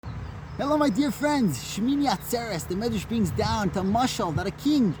Hello, my dear friends. Shmini Atzeres, the Medrash brings down to Mashal that a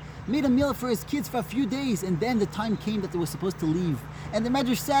king made a meal for his kids for a few days, and then the time came that they were supposed to leave. And the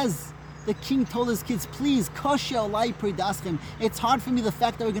Medrash says, the king told his kids, please, koshe olai pridaschem. It's hard for me the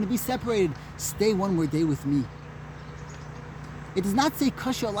fact that we're going to be separated. Stay one more day with me. It does not say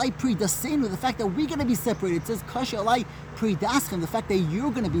koshe olai pridaseinu, the fact that we're going to be separated. It says koshe olai pridaschem, the fact that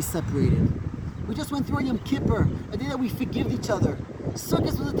you're going to be separated. We just went through a Yom Kippur, a day that we forgive each other.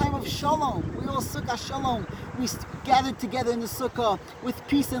 Sukkot was a time of shalom. We all sukkah shalom. We gathered together in the sukkah with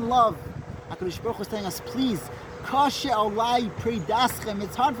peace and love. HaKadosh Baruch Hu is telling us, please, koshe olai pridaschem.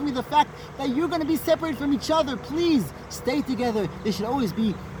 It's hard for me the fact that you're going to be separated from each other. Please, stay together. There should always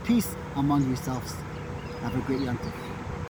be peace among yourselves. Have a great Yom Tov.